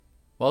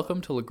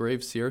Welcome to LaGrave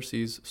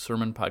CRC's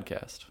Sermon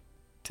Podcast.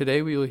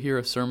 Today we will hear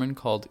a sermon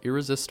called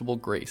Irresistible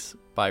Grace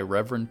by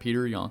Reverend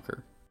Peter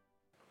Yonker.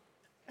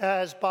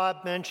 As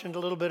Bob mentioned a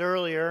little bit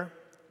earlier,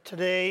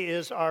 today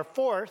is our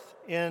fourth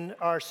in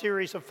our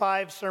series of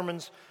 5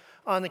 sermons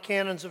on the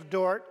canons of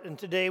Dort, and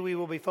today we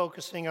will be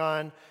focusing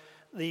on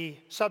the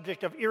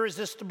subject of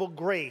irresistible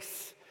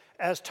grace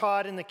as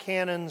taught in the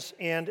canons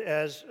and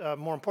as,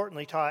 more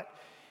importantly, taught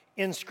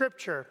in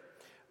Scripture.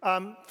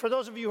 For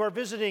those of you who are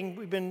visiting,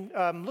 we've been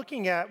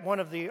looking at one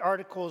of the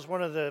articles,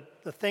 one of the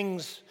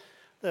things,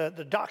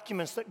 the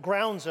documents that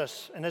grounds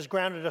us and has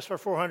grounded us for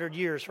 400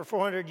 years. For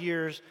 400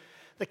 years,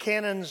 the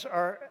canons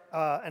are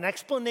an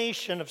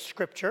explanation of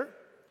Scripture,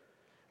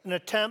 an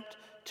attempt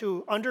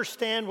to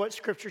understand what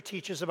Scripture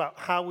teaches about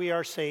how we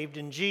are saved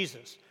in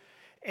Jesus.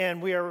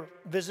 And we are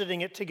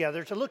visiting it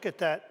together to look at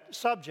that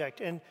subject.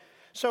 And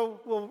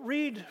so we'll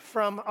read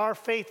from our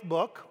faith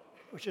book,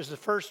 which is the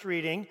first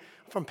reading,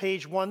 from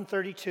page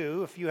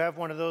 132. If you have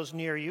one of those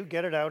near you,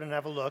 get it out and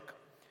have a look.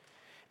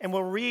 And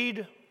we'll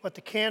read what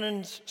the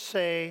canons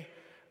say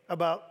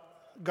about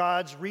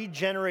God's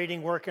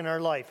regenerating work in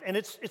our life. And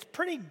it's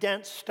pretty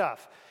dense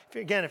stuff.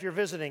 If you're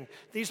visiting,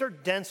 these are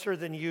denser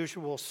than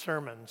usual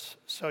sermons.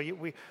 So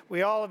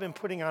we all have been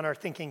putting on our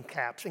thinking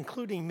caps,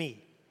 including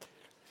me.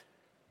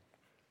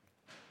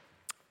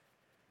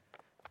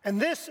 And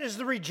this is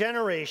the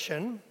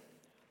regeneration,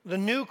 the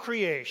new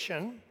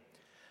creation,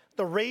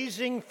 the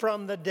raising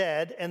from the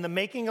dead and the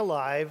making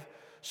alive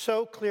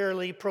so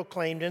clearly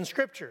proclaimed in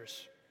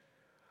Scriptures,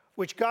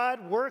 which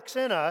God works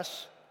in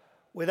us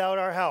without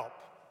our help.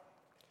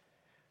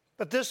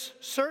 But this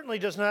certainly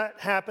does not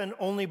happen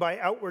only by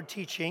outward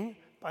teaching,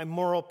 by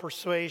moral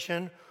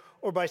persuasion,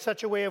 or by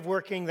such a way of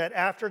working that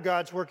after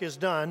God's work is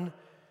done,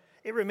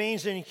 it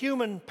remains in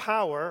human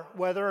power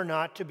whether or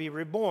not to be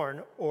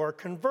reborn or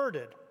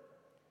converted.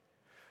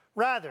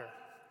 Rather,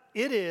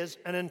 it is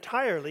an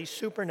entirely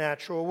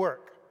supernatural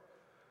work,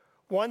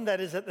 one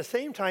that is at the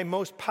same time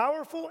most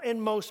powerful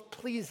and most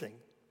pleasing,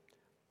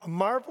 a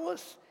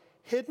marvelous,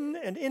 hidden,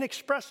 and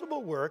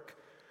inexpressible work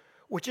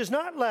which is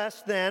not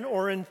less than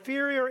or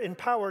inferior in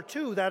power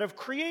to that of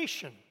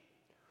creation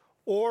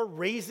or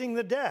raising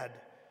the dead,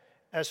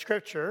 as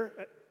Scripture,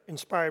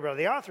 inspired by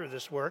the author of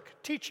this work,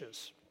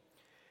 teaches.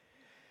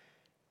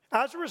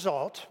 As a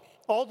result,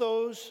 all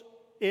those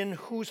in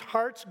whose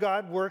hearts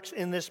God works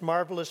in this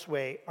marvelous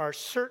way are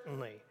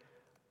certainly,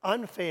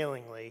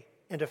 unfailingly,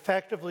 and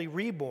effectively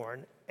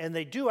reborn, and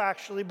they do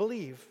actually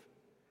believe.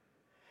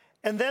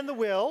 And then the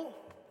will,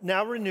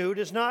 now renewed,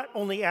 is not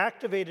only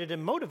activated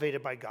and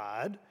motivated by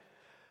God,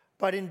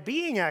 but in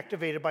being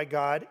activated by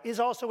God is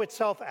also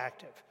itself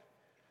active.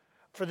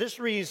 For this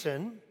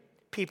reason,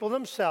 people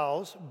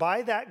themselves,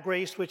 by that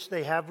grace which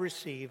they have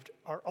received,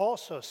 are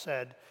also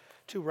said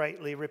to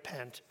rightly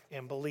repent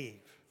and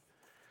believe.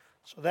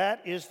 So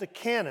that is the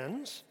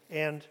canons,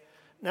 and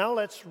now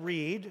let's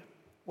read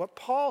what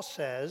Paul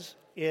says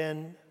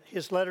in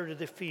his letter to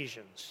the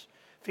Ephesians.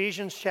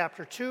 Ephesians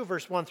chapter 2,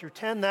 verse 1 through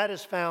 10, that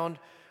is found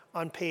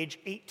on page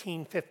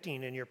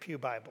 1815 in your pew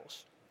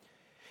Bibles.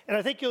 And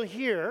I think you'll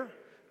hear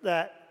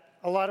that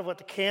a lot of what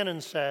the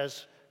canon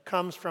says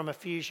comes from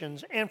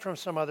Ephesians and from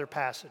some other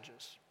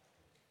passages.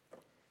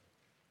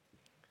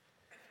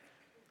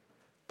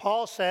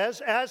 Paul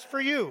says, "As for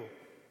you,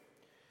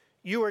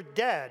 you are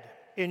dead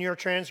in your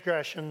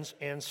transgressions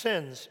and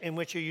sins in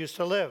which you used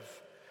to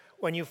live,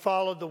 when you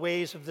followed the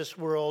ways of this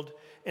world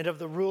and of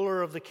the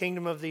ruler of the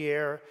kingdom of the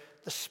air,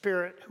 the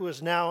Spirit who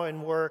is now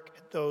in work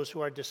at those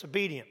who are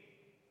disobedient.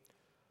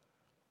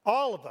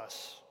 All of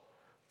us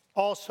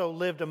also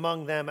lived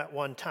among them at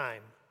one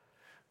time,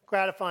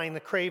 gratifying the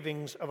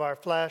cravings of our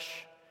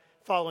flesh,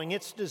 following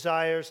its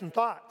desires and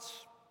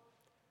thoughts.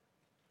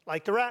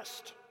 Like the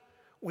rest,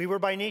 we were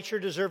by nature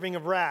deserving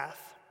of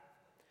wrath.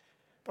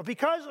 But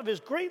because of his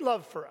great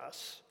love for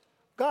us,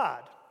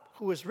 God,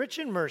 who is rich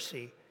in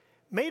mercy,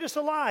 made us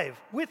alive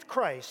with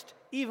Christ,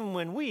 even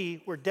when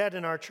we were dead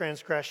in our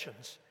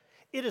transgressions.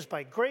 It is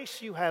by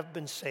grace you have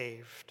been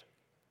saved.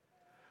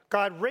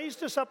 God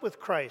raised us up with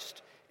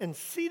Christ and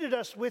seated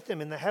us with him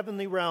in the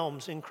heavenly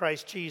realms in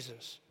Christ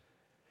Jesus,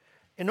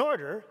 in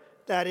order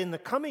that in the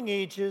coming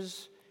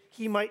ages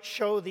he might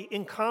show the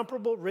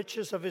incomparable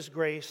riches of his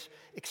grace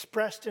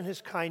expressed in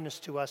his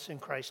kindness to us in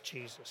Christ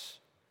Jesus.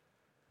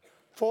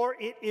 For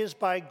it is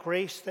by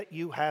grace that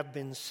you have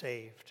been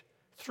saved,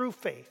 through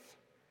faith.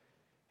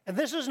 And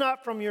this is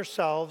not from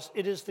yourselves,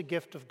 it is the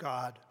gift of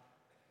God,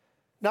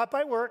 not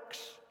by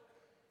works,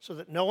 so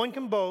that no one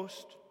can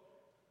boast.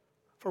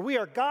 For we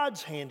are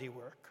God's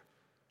handiwork,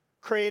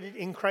 created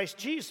in Christ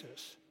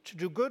Jesus to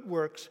do good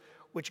works,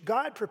 which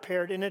God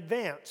prepared in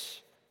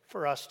advance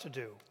for us to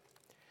do."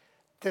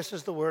 This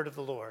is the word of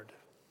the Lord.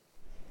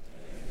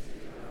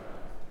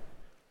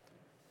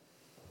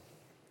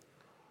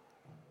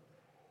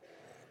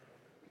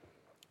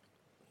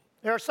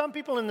 There are some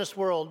people in this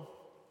world,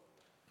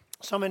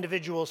 some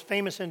individuals,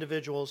 famous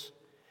individuals,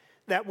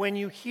 that when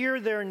you hear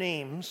their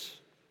names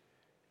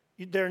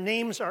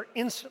are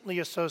instantly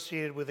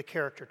associated with a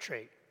character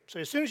trait. So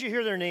as soon as you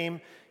hear their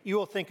name, you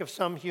will think of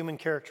some human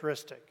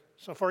characteristic.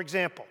 So for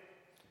example,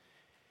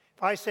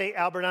 if I say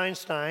Albert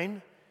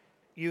Einstein,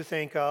 you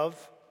think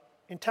of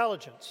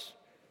intelligence,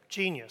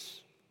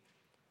 genius.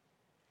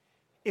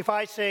 If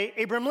I say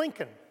Abraham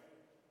Lincoln,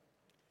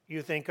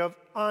 you think of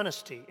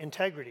honesty,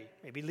 integrity,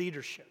 maybe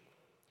leadership.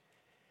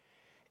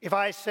 If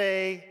I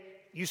say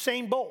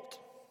Usain Bolt,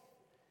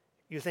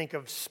 you think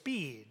of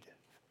speed.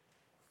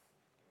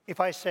 If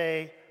I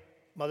say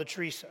Mother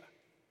Teresa,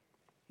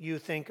 you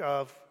think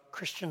of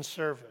Christian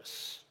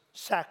service,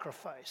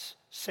 sacrifice,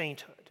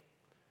 sainthood.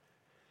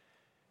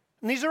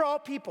 And these are all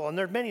people, and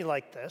there are many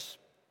like this,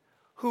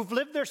 who've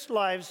lived their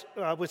lives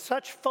with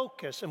such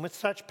focus and with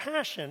such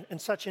passion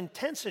and such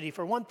intensity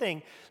for one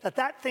thing,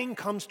 that thing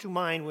comes to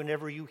mind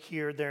whenever you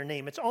hear their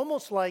name. It's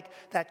almost like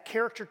that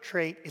character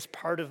trait is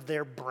part of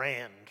their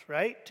brand,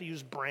 right? To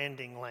use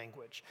branding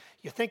language.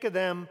 You think of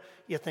them,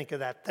 you think of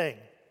that thing.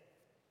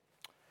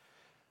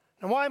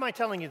 And why am I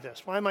telling you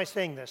this? Why am I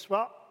saying this?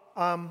 Well,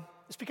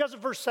 it's because of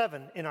verse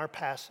 7 in our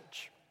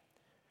passage.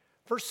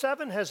 Verse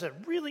 7 has a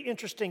really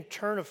interesting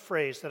turn of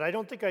phrase that I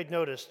don't think I'd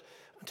noticed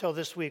until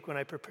this week when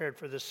I prepared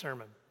for this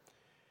sermon.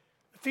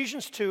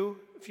 Ephesians 2,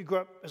 if you grew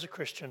up as a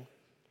Christian,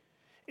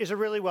 is a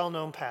really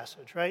well-known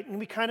passage, right? And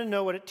we kind of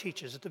know what it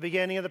teaches. At the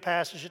beginning of the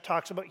passage, it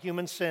talks about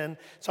human sin.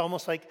 It's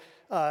almost like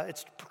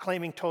it's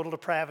proclaiming total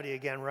depravity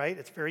again, right?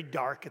 It's very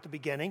dark at the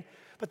beginning.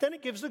 But then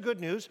it gives the good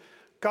news.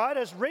 God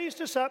has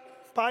raised us up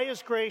by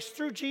his grace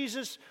through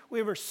Jesus.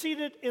 We were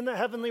seated in the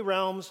heavenly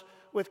realms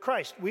with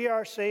Christ. We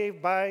are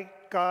saved by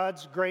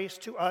God's grace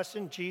to us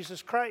in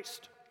Jesus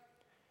Christ.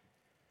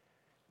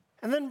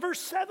 And then verse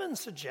 7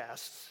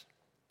 suggests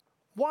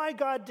why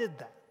God did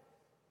that.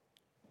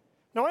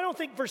 Now, I don't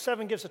think verse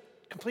 7 gives a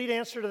complete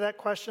answer to that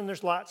question.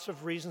 There's lots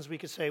of reasons we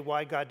could say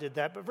why God did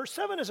that. But verse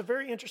 7 is a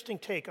very interesting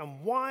take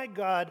on why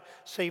God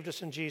saved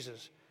us in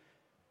Jesus.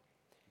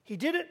 He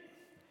did it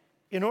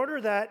in order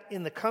that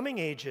in the coming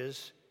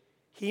ages,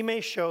 he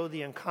may show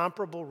the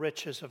incomparable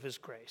riches of his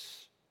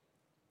grace.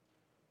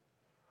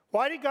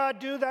 Why did God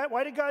do that?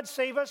 Why did God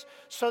save us?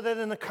 So that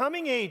in the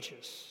coming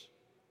ages,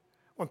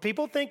 when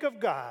people think of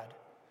God,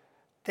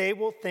 they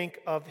will think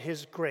of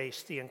his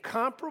grace, the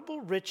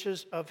incomparable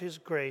riches of his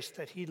grace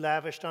that he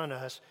lavished on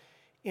us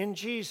in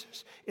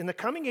Jesus. In the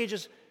coming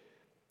ages,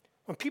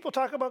 when people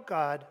talk about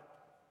God,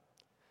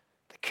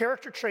 the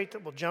character trait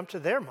that will jump to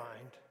their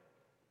mind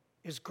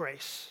is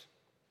grace.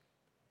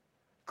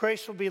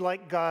 Grace will be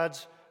like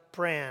God's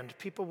brand.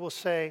 People will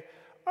say,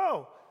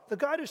 oh, the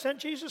God who sent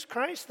Jesus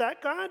Christ,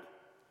 that God,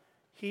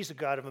 he's a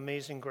God of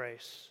amazing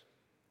grace.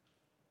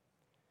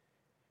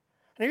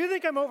 And if you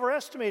think I'm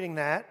overestimating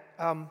that,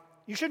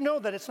 you should know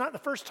that it's not the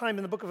first time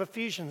in the book of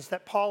Ephesians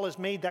that Paul has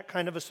made that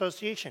kind of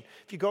association.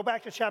 If you go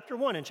back to chapter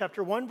 1, in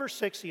chapter 1, verse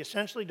 6, he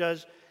essentially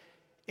does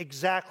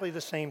exactly the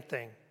same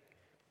thing.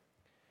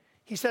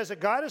 He says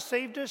that God has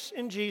saved us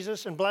in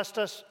Jesus and blessed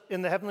us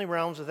in the heavenly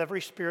realms with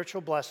every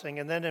spiritual blessing.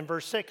 And then in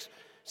verse 6,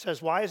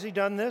 says, why has he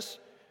done this?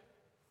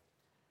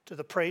 To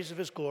the praise of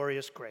his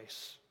glorious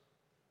grace.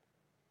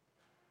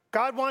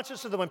 God wants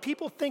us so that when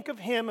people think of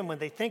him and when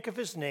they think of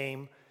his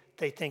name,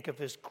 they think of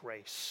his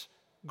grace.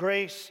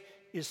 Grace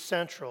is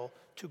central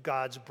to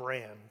God's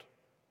brand.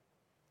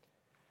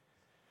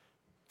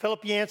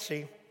 Philip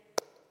Yancey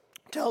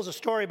tells a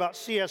story about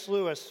C.S.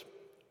 Lewis.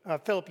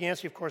 Philip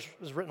Yancey, of course,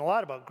 has written a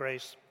lot about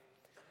grace.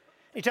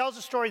 He tells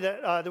a story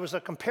that there was a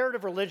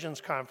comparative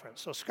religions conference.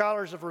 So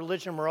scholars of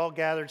religion were all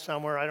gathered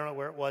somewhere. I don't know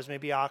where it was,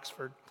 maybe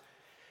Oxford.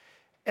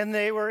 And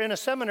they were in a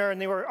seminar,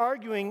 and they were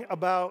arguing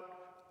about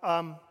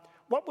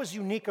what was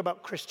unique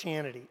about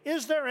Christianity.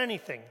 Is there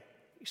anything,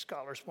 these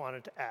scholars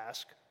wanted to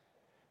ask,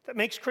 that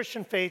makes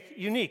Christian faith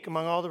unique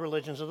among all the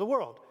religions of the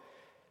world?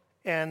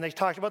 And they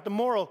talked about the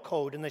moral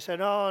code, and they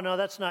said, oh, no,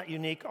 that's not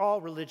unique.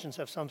 All religions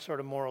have some sort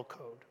of moral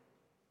code.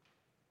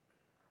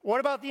 What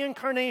about the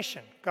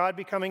incarnation, God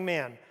becoming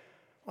man?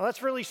 Well,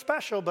 that's really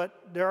special, but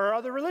there are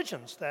other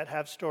religions that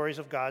have stories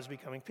of God's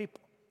becoming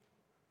people.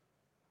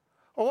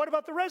 Well, what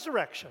about the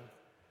resurrection?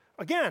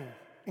 Again,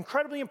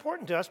 incredibly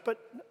important to us, but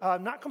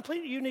not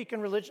completely unique in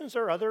religions.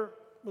 There are other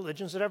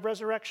religions that have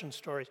resurrection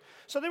stories.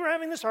 So they were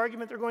having this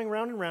argument. They're going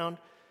round and round.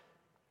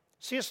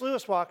 C.S.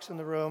 Lewis walks in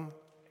the room,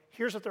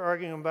 hears what they're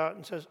arguing about,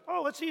 and says,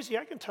 oh, it's easy.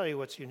 I can tell you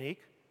what's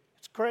unique.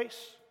 It's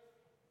grace.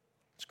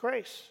 It's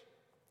grace.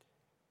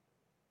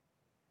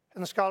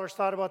 And the scholars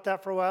thought about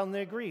that for a while, and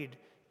they agreed.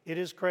 It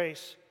is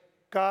grace.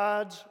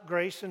 God's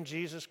grace in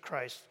Jesus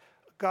Christ.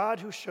 A God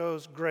who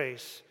shows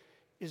grace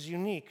is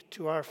unique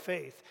to our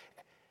faith.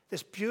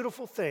 This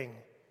beautiful thing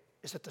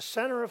is at the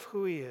center of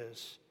who he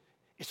is.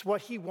 It's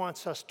what he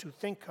wants us to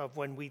think of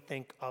when we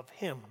think of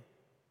him.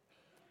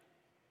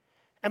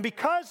 And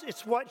because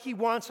it's what he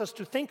wants us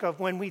to think of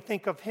when we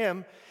think of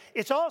him,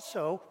 it's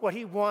also what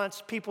he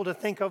wants people to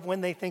think of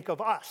when they think of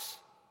us.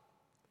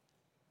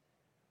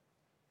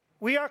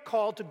 We are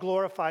called to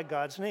glorify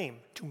God's name,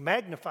 to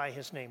magnify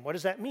his name. What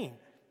does that mean?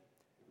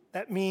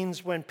 That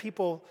means when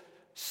people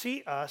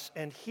see us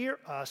and hear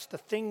us, the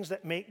things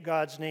that make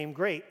God's name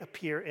great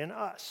appear in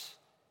us.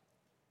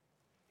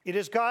 It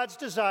is God's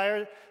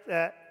desire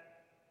that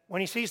When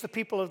he sees the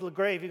people of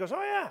LaGrave, he goes,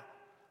 oh yeah,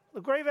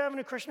 LaGrave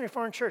Avenue Christian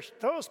Reformed Church,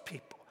 those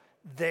people,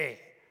 they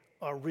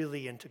are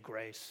really into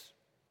grace.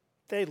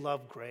 They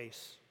love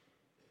grace.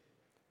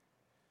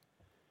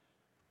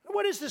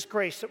 What is this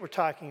grace that we're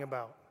talking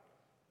about?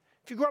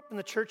 If you grew up in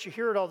the church, you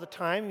hear it all the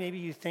time. Maybe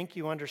you think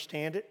you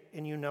understand it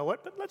and you know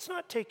it, but let's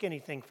not take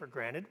anything for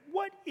granted.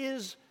 What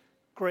is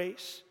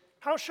grace?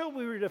 How shall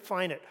we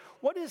redefine it?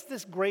 What is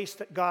this grace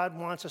that God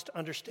wants us to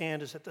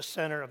understand is at the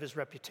center of his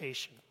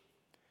reputation?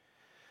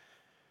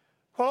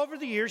 Well, over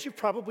the years, you've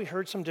probably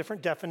heard some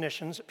different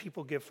definitions that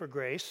people give for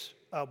grace.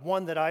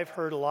 One that I've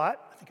heard a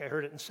lot, I think I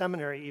heard it in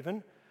seminary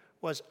even,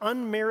 was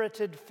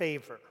unmerited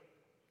favor.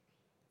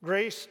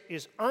 Grace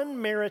is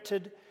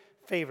unmerited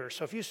favor.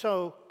 So if you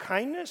show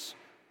kindness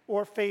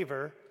or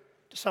favor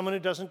to someone who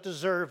doesn't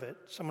deserve it,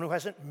 someone who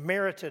hasn't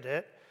merited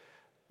it,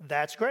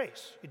 that's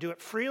grace. You do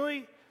it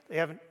freely, they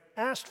haven't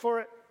asked for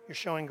it, you're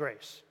showing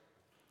grace.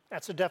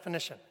 That's a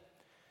definition.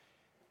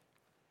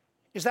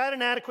 Is that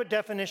an adequate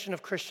definition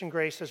of Christian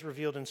grace as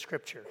revealed in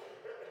Scripture?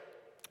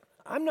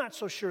 I'm not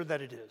so sure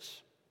that it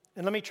is.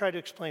 And let me try to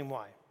explain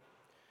why.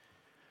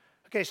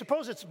 Okay,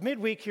 suppose it's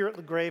midweek here at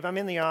LaGrave. I'm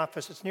in the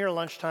office. It's near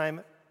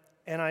lunchtime.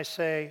 And I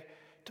say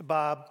to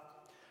Bob,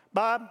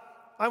 Bob,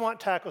 I want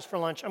tacos for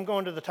lunch. I'm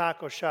going to the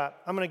taco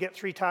shop. I'm going to get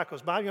 3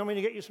 tacos. Bob, you want me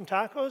to get you some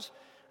tacos?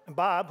 And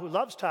Bob, who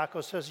loves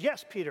tacos, says,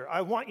 yes, Peter,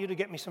 I want you to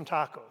get me some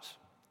tacos.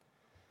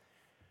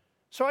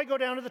 So I go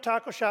down to the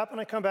taco shop and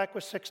I come back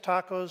with 6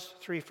 tacos,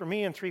 3 for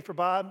me and 3 for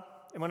Bob.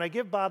 And when I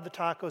give Bob the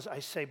tacos, I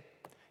say,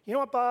 you know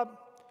what, Bob?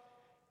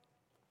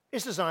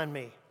 This is on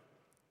me.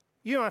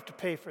 You don't have to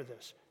pay for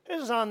this.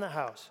 This is on the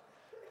house.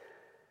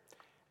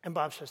 And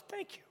Bob says,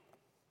 thank you.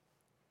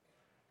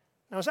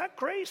 Now, is that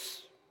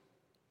grace?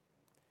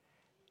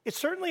 It's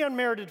certainly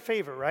unmerited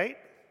favor, right?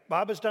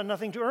 Bob has done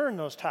nothing to earn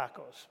those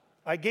tacos.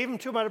 I gave them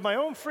to him out of my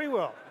own free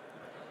will.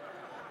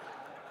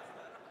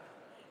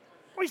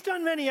 Well, he's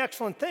done many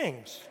excellent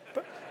things,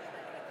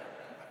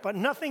 but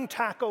nothing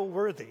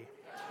taco-worthy.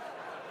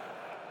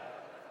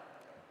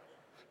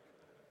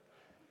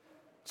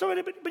 So,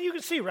 but you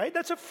can see, right?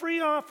 That's a free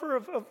offer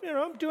of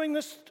I'm doing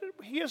this.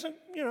 He isn't,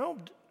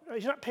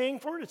 he's not paying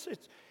for it.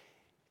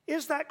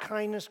 Is that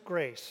kindness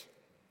grace?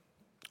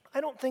 I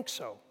don't think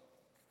so.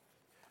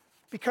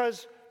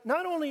 Because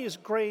not only is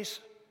grace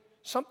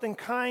something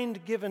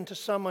kind given to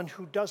someone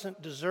who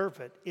doesn't deserve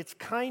it, it's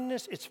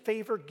kindness, it's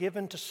favor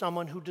given to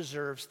someone who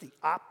deserves the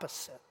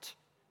opposite.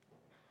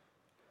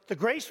 The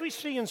grace we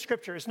see in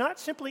Scripture is not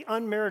simply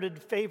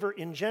unmerited favor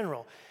in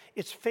general.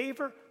 It's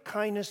favor,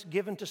 kindness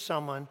given to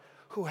someone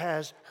who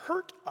has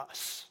hurt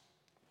us,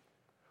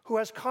 who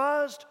has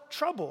caused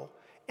trouble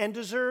and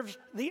deserves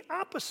the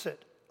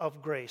opposite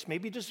of grace,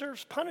 maybe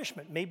deserves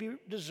punishment, maybe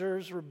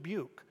deserves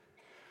rebuke.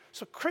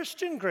 So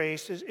Christian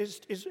grace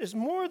is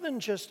more than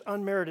just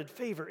unmerited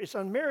favor. It's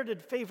unmerited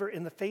favor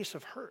in the face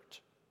of hurt.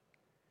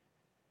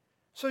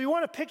 So you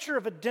want a picture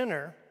of a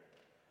dinner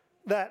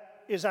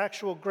that is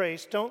actual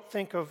grace. Don't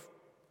think of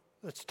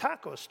the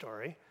taco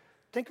story.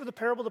 Think of the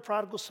parable of the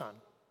prodigal son.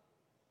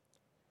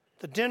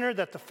 The dinner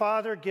that the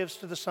father gives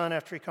to the son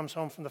after he comes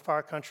home from the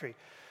far country.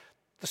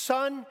 The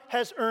son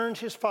has earned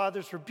his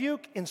father's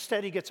rebuke.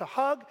 Instead, he gets a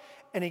hug,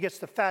 and he gets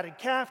the fatted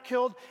calf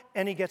killed,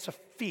 and he gets a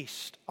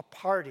feast, a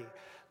party.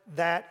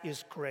 That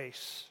is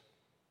grace.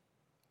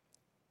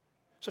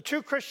 So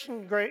true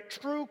Christian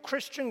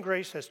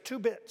grace has 2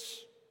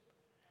 bits.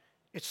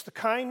 It's the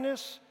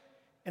kindness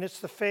and it's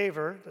the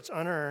favor that's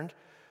unearned,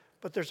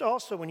 but there's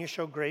also, when you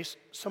show grace,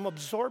 some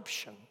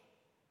absorption.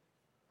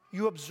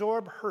 You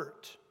absorb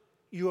hurt.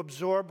 You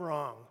absorb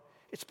wrong.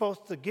 It's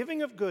both the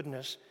giving of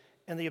goodness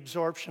and the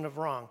absorption of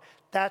wrong.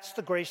 That's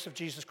the grace of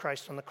Jesus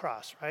Christ on the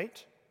cross,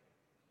 right?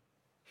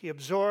 He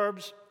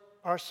absorbs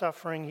our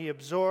suffering. He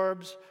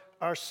absorbs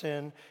our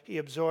sin, he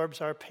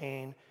absorbs our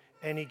pain,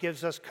 and he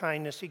gives us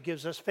kindness, he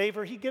gives us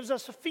favor, he gives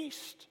us a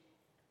feast.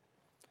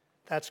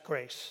 That's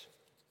grace.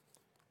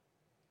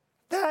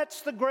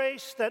 That's the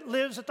grace that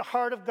lives at the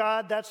heart of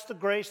God. That's the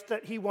grace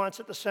that he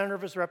wants at the center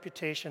of his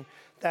reputation.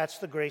 That's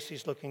the grace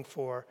he's looking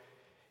for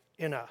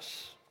in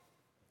us.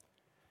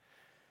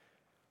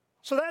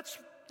 So that's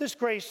this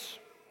grace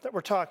that we're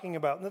talking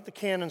about, and that the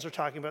canons are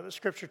talking about, that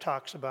Scripture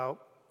talks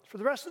about. For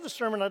the rest of the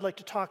sermon, I'd like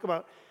to talk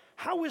about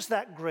how is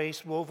that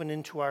grace woven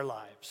into our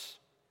lives?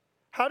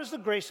 How does the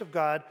grace of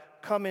God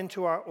come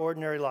into our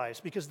ordinary lives?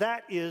 Because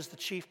that is the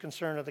chief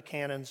concern of the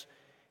canons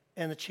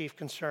and the chief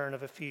concern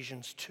of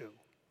Ephesians 2.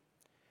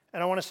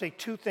 And I want to say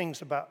 2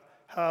 things about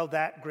how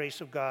that grace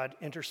of God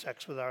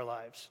intersects with our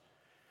lives.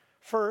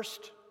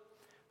 First,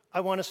 I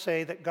want to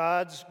say that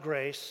God's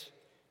grace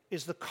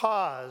is the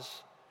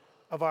cause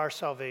of our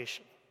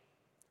salvation.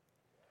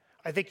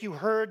 I think you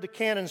heard the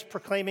canons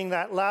proclaiming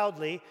that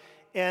loudly.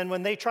 And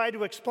when they try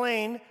to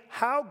explain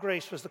how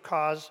grace was the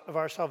cause of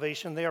our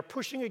salvation, they are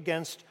pushing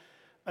against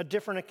a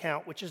different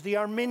account, which is the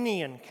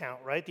Arminian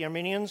account, right? The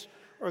Arminians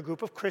are a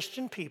group of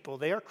Christian people.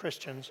 They are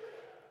Christians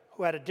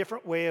who had a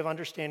different way of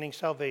understanding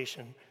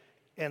salvation,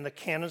 and the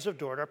canons of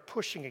Dort are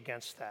pushing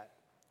against that.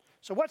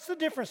 So what's the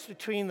difference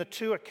between the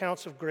 2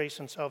 accounts of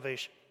grace and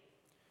salvation?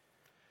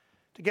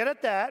 To get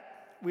at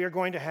that, we are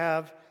going to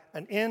have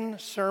an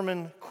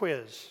in-sermon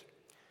quiz.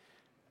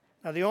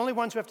 Now, the only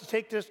ones who have to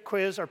take this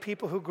quiz are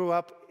people who grew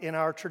up in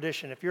our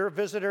tradition. If you're a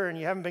visitor and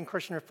you haven't been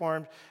Christian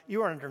Reformed,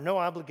 you are under no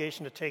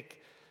obligation to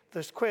take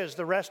this quiz.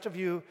 The rest of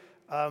you,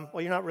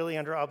 you're not really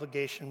under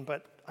obligation,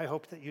 but I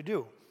hope that you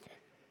do.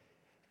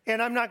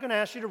 And I'm not going to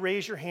ask you to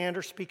raise your hand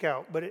or speak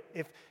out, but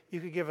if you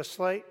could give a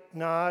slight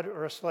nod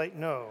or a slight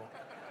no,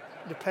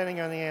 depending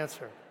on the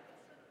answer.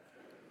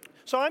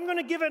 So I'm going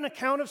to give an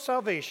account of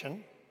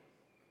salvation,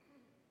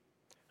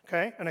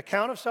 okay? An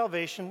account of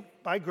salvation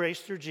by grace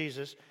through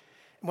Jesus.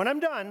 When I'm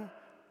done,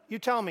 you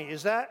tell me,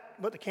 is that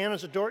what the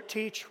canons of Dort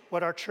teach,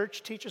 what our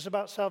church teaches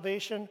about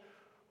salvation,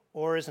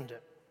 or isn't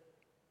it?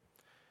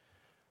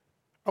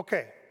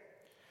 Okay,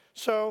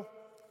 so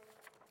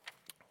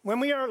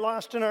when we are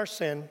lost in our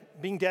sin,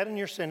 being dead in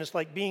your sin is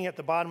like being at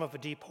the bottom of a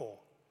deep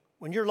hole.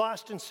 When you're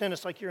lost in sin,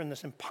 it's like you're in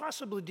this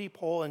impossibly deep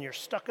hole and you're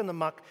stuck in the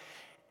muck,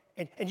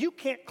 and you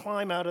can't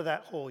climb out of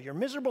that hole. You're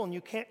miserable and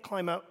you can't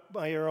climb out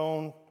by your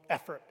own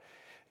effort.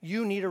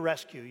 You need a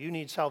rescue. You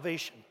need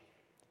salvation.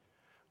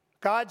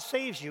 God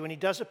saves you, and he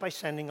does it by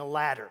sending a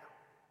ladder.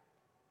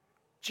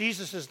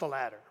 Jesus is the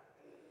ladder.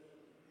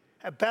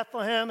 At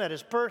Bethlehem, at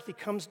his birth, he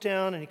comes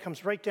down, and he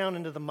comes right down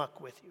into the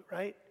muck with you,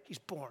 right? He's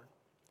born.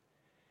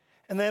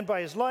 And then by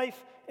his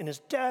life, and his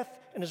death,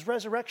 and his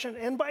resurrection,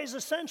 and by his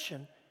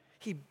ascension,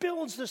 he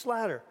builds this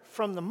ladder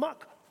from the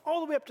muck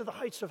all the way up to the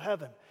heights of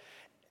heaven.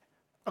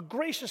 A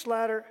gracious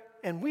ladder,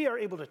 and we are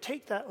able to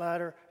take that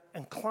ladder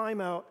and climb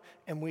out,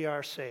 and we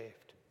are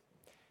saved.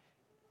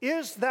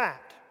 Is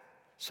that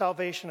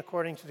salvation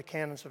according to the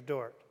canons of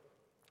Dort?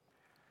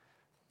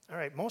 All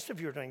right, most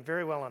of you are doing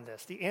very well on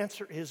this. The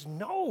answer is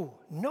no.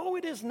 No,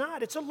 it is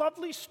not. It's a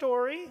lovely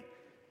story,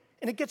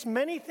 and it gets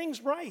many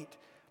things right,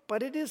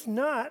 but it is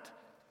not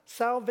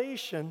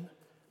salvation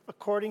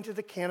according to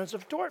the canons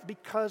of Dort,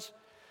 because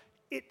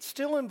it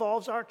still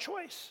involves our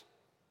choice.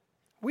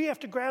 We have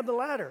to grab the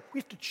ladder. We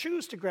have to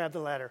choose to grab the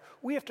ladder.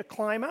 We have to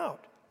climb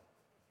out.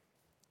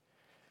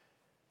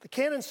 The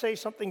canons say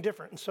something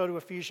different, and so do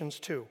Ephesians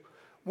 2.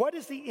 What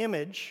is the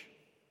image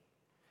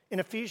in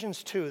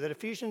Ephesians 2 that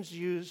Ephesians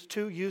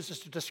 2 uses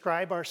to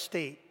describe our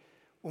state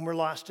when we're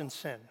lost in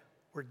sin?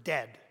 We're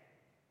dead.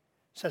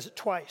 It says it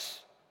twice.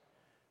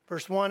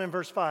 Verse 1 and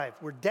verse 5.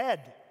 We're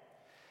dead.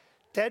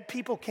 Dead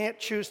people can't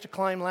choose to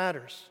climb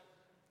ladders.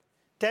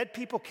 Dead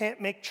people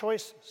can't make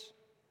choices.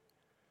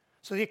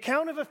 So the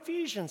account of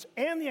Ephesians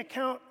and the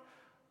account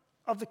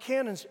of the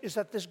canons is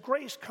that this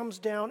grace comes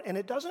down, and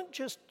it doesn't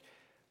just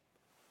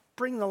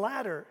bring the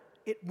ladder,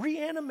 it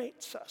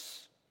reanimates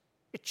us.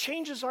 It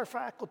changes our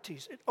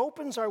faculties. It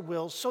opens our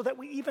wills so that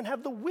we even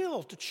have the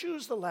will to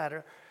choose the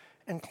ladder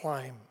and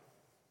climb.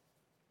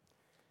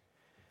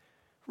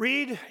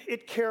 Read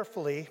it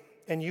carefully,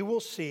 and you will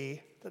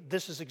see that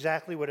this is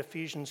exactly what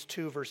Ephesians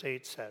 2, verse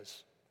 8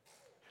 says.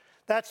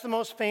 That's the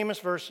most famous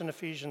verse in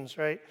Ephesians,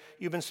 right?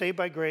 You've been saved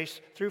by grace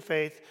through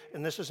faith,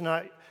 and this is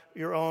not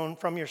your own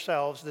from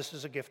yourselves. This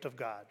is a gift of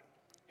God.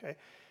 Okay?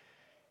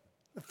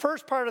 The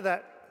first part of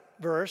that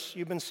verse,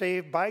 you've been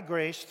saved by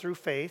grace through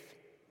faith.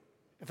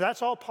 If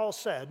that's all Paul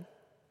said,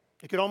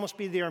 it could almost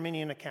be the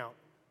Arminian account.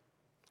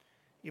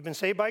 You've been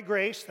saved by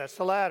grace, that's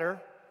the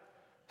ladder,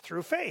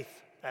 through faith.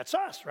 That's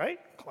us, right?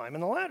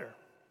 Climbing the ladder.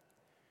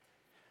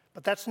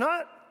 But that's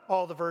not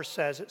all the verse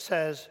says. It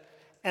says,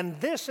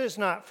 and this is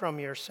not from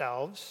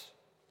yourselves,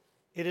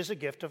 it is a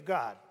gift of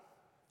God.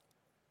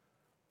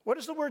 What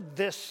does the word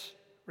this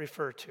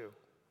refer to?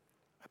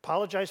 I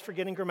apologize for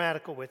getting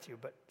grammatical with you,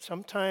 but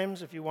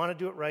sometimes if you want to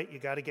do it right, you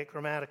got to get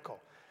grammatical.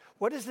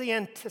 What is the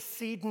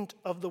antecedent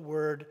of the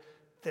word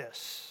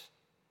this?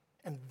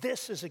 And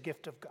this is a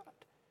gift of God.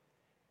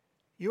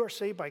 You are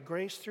saved by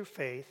grace through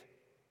faith,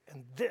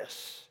 and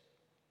this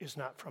is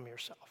not from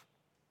yourself.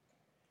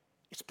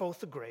 It's both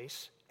the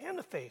grace and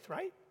the faith,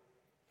 right?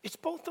 It's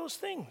both those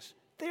things.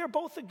 They are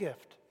both a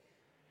gift.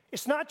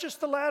 It's not just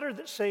the ladder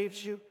that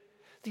saves you.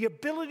 The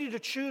ability to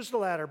choose the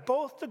ladder,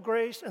 both the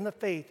grace and the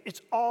faith,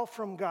 it's all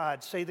from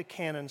God, say the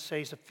canon,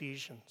 says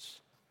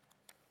Ephesians.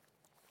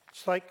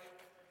 It's like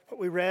what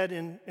we read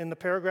in the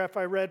paragraph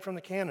I read from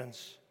the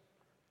canons.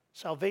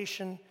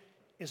 Salvation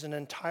is an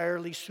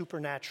entirely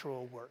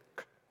supernatural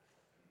work.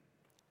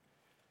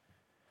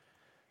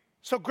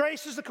 So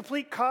grace is the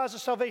complete cause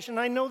of salvation.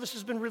 I know this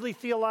has been really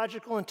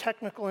theological and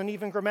technical and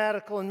even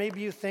grammatical, and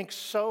maybe you think,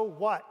 so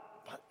what?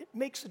 But it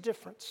makes a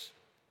difference.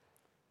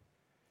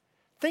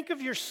 Think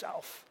of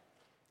yourself.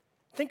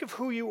 Think of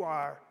who you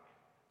are.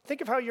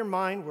 Think of how your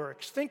mind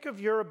works. Think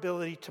of your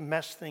ability to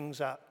mess things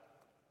up.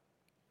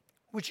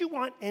 Would you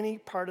want any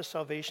part of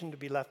salvation to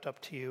be left up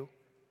to you?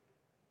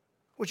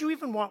 Would you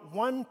even want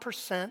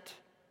 1%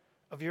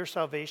 of your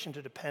salvation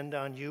to depend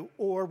on you,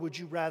 or would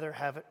you rather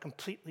have it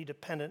completely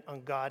dependent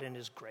on God and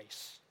his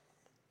grace?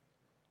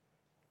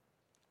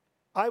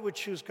 I would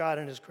choose God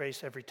and his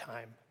grace every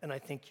time, and I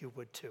think you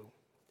would too.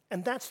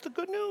 And that's the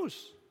good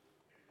news.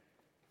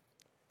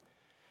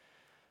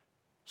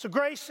 So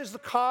grace is the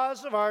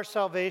cause of our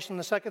salvation.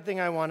 The second thing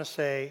I want to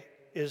say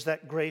is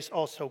that grace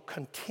also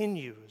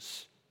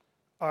continues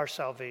our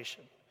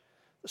salvation.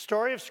 The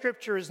story of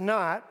Scripture is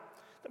not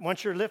that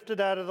once you're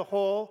lifted out of the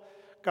hole,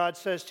 God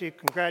says to you,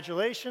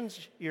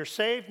 congratulations, you're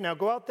saved, now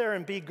go out there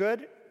and be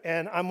good,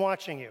 and I'm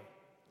watching you.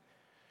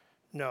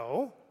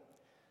 No.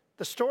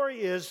 The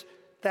story is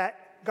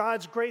that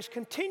God's grace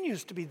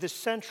continues to be the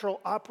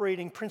central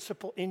operating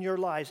principle in your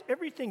lives.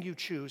 Everything you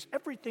choose,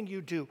 everything you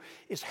do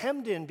is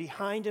hemmed in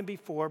behind and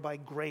before by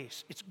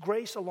grace. It's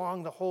grace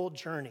along the whole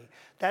journey.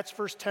 That's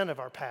verse 10 of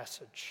our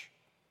passage.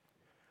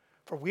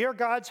 For we are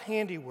God's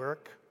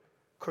handiwork,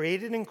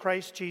 created in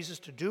Christ Jesus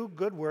to do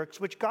good works,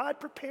 which God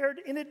prepared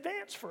in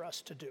advance for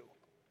us to do.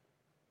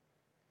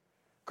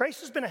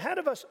 Grace has been ahead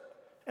of us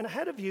and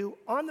ahead of you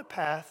on the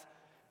path,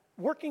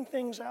 working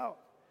things out.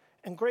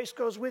 And grace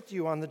goes with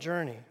you on the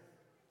journey.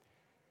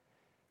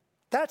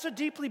 That's a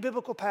deeply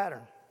biblical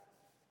pattern.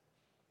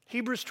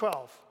 Hebrews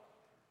 12.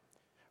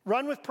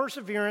 Run with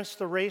perseverance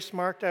the race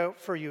marked out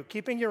for you,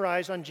 keeping your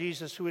eyes on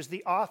Jesus, who is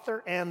the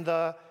author and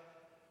the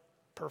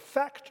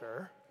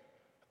perfecter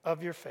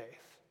of your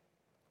faith.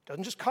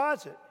 Doesn't just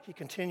cause it, he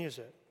continues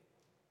it.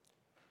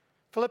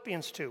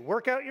 Philippians 2.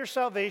 Work out your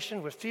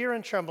salvation with fear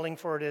and trembling,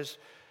 for it is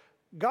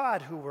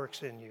God who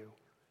works in you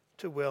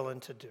to will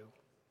and to do.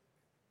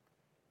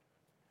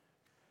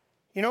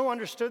 You know who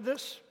understood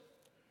this?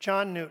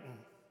 John Newton,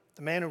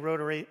 the man who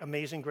wrote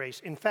Amazing Grace.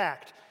 In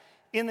fact,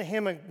 in the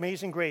hymn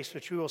Amazing Grace,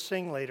 which we will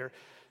sing later,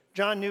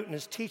 John Newton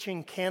is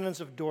teaching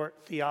Canons of Dort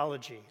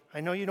theology. I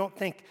know you don't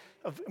think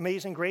of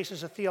Amazing Grace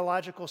as a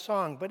theological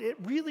song, but it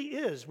really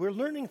is. We're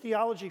learning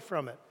theology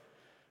from it.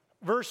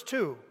 Verse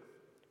 2.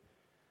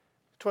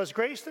 'Twas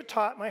grace that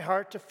taught my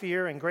heart to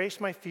fear, and grace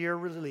my fear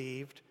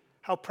relieved.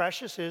 How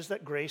precious is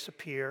that grace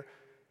appear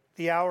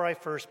the hour I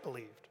first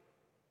believed.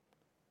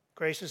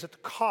 Grace is at the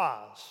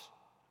cause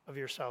of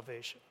your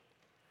salvation.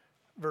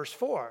 Verse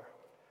 4,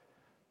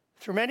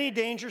 through many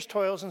dangers,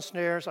 toils, and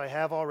snares I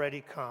have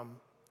already come.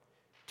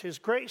 'Tis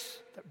grace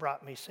that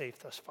brought me safe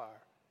thus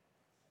far,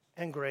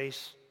 and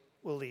grace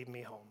will lead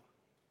me home.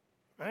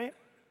 Right?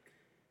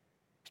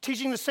 He's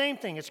teaching the same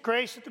thing. It's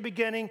grace at the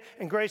beginning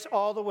and grace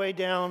all the way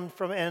down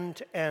from end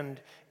to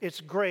end.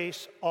 It's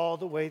grace all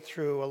the way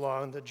through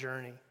along the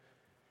journey.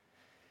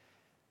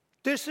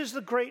 This is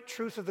the great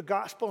truth of the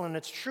gospel, and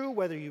it's true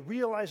whether you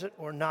realize it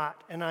or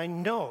not. And I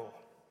know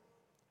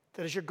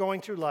that as you're going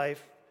through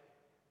life,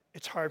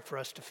 it's hard for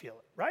us to feel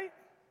it, right?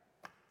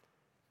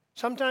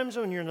 Sometimes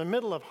when you're in the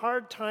middle of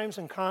hard times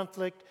and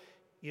conflict,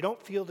 you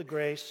don't feel the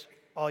grace,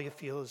 all you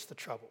feel is the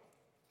trouble.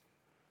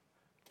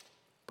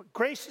 But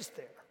grace is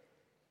there.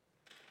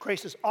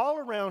 Grace is all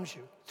around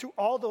you through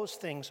all those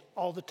things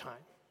all the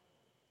time.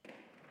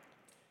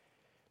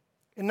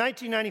 In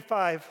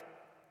 1995,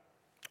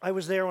 I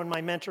was there when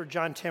my mentor,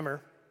 John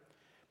Timmer,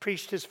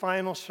 preached his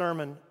final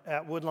sermon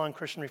at Woodlawn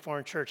Christian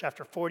Reformed Church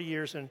after 40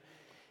 years in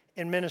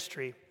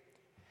ministry.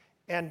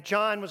 And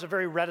John was a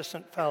very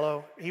reticent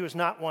fellow. He was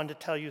not one to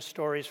tell you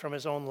stories from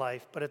his own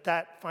life, but at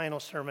that final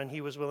sermon,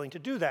 he was willing to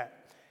do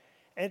that.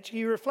 And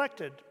he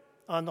reflected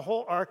on the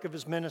whole arc of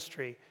his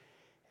ministry.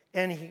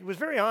 And he was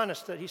very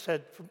honest that he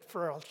said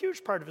for a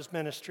huge part of his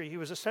ministry, he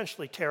was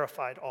essentially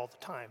terrified all the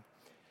time.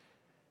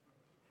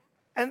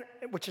 And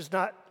which is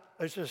not,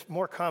 it's just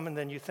more common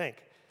than you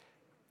think.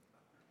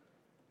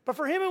 But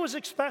for him, it was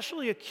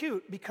especially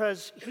acute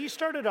because he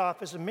started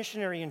off as a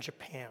missionary in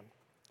Japan.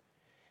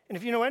 And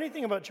if you know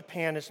anything about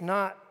Japan, it's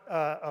not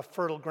a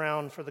fertile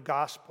ground for the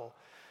gospel.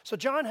 So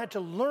John had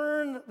to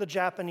learn the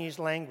Japanese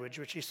language,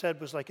 which he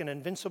said was like an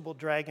invincible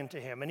dragon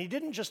to him. And he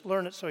didn't just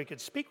learn it so he could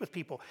speak with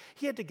people.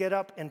 He had to get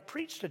up and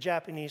preach to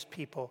Japanese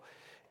people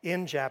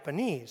in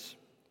Japanese.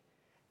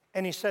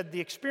 And he said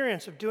the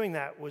experience of doing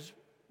that was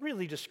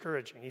really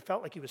discouraging. He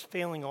felt like he was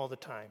failing all the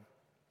time.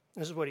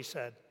 This is what he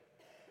said.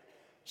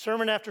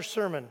 Sermon after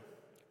sermon,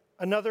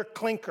 another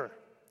clinker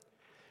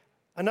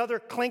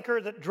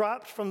that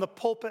dropped from the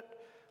pulpit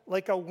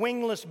like a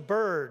wingless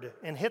bird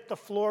and hit the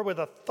floor with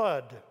a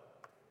thud.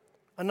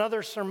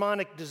 Another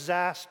sermonic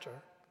disaster.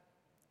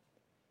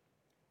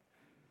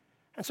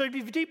 And so he'd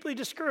be deeply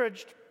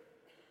discouraged.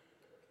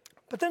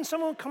 But then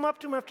someone would come up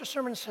to him after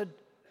sermon and said,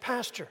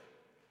 Pastor,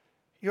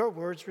 your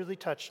words really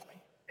touched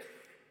me.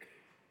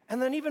 And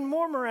then even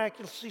more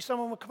miraculously,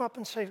 someone would come up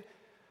and say,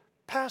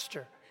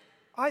 Pastor,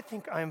 I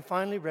think I am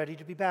finally ready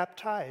to be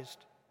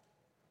baptized.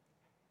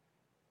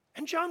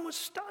 And John was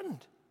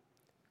stunned.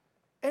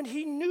 And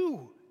he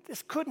knew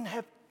this couldn't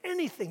have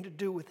anything to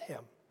do with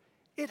him.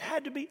 It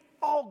had to be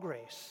all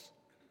grace.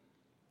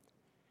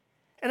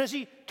 And as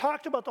he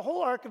talked about the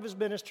whole arc of his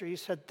ministry, he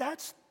said,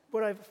 that's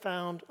what I've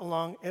found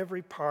along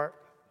every part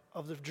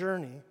of the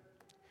journey.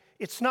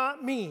 It's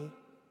not me.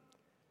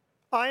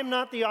 I am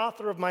not the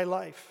author of my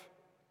life.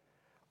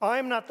 I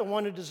am not the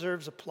one who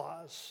deserves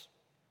applause.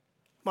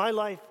 My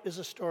life is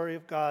a story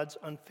of God's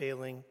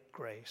unfailing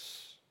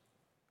grace.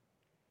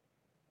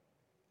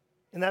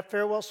 In that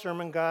farewell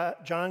sermon,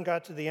 John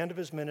got to the end of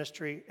his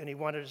ministry, and he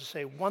wanted to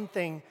say one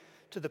thing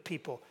to the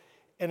people.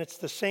 And it's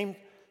the same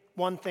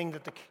one thing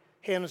that the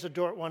Canons of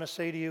Dort want to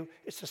say to you.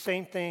 It's the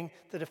same thing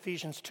that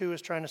Ephesians 2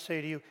 is trying to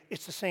say to you.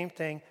 It's the same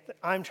thing that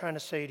I'm trying to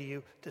say to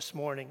you this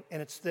morning. And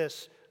it's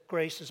this: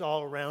 grace is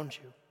all around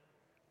you.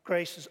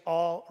 Grace is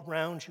all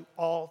around you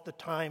all the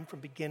time from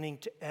beginning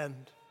to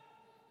end.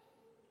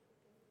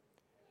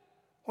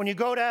 When you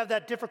go to have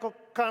that difficult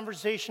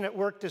conversation at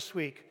work this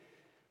week,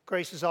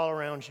 grace is all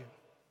around you.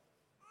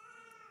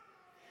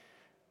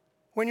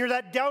 When you're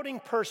that doubting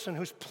person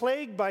who's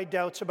plagued by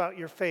doubts about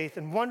your faith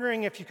and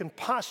wondering if you can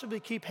possibly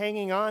keep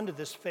hanging on to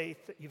this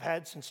faith that you've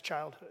had since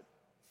childhood,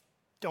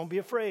 don't be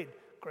afraid.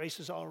 Grace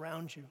is all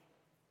around you.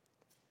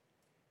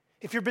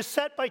 If you're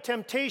beset by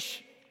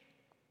temptation,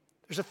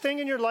 there's a thing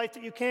in your life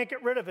that you can't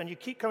get rid of and you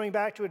keep coming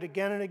back to it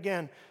again and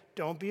again,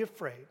 don't be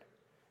afraid.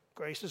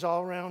 Grace is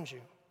all around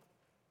you.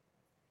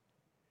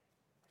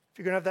 If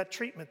you're going to have that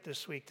treatment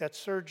this week, that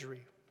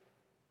surgery,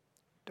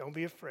 don't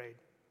be afraid.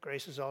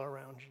 Grace is all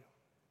around you.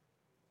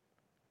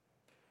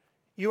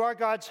 You are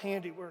God's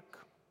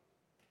handiwork.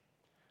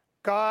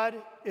 God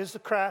is the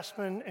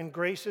craftsman and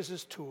grace is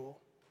his tool.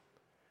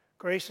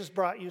 Grace has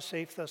brought you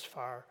safe thus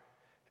far,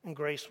 and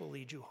grace will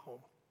lead you home.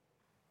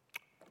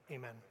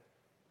 Amen.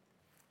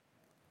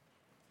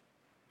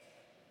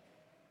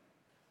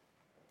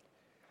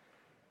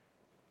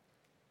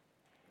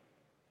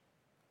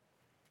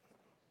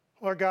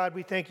 Lord God,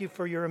 we thank you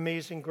for your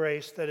amazing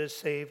grace that has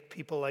saved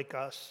people like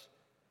us.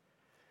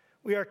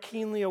 We are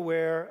keenly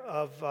aware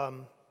of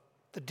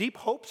the deep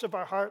hopes of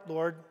our heart,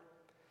 Lord,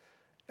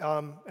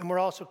 and we're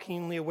also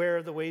keenly aware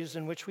of the ways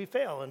in which we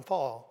fail and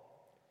fall.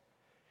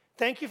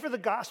 Thank you for the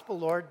gospel,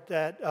 Lord,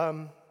 that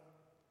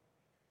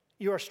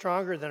you are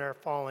stronger than our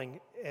falling,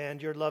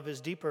 and your love is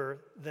deeper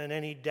than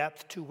any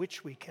depth to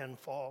which we can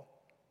fall.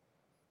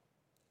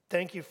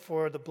 Thank you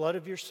for the blood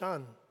of your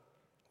Son,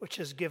 which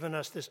has given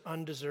us this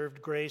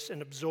undeserved grace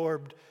and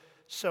absorbed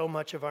so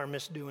much of our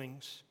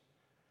misdoings.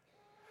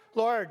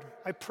 Lord,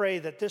 I pray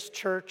that this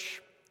church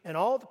and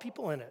all the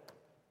people in it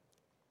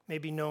may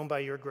be known by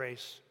your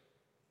grace.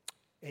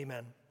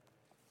 Amen.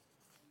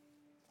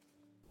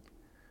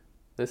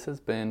 This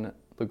has been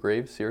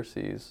LaGrave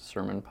CRC's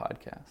Sermon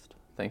Podcast.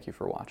 Thank you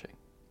for watching.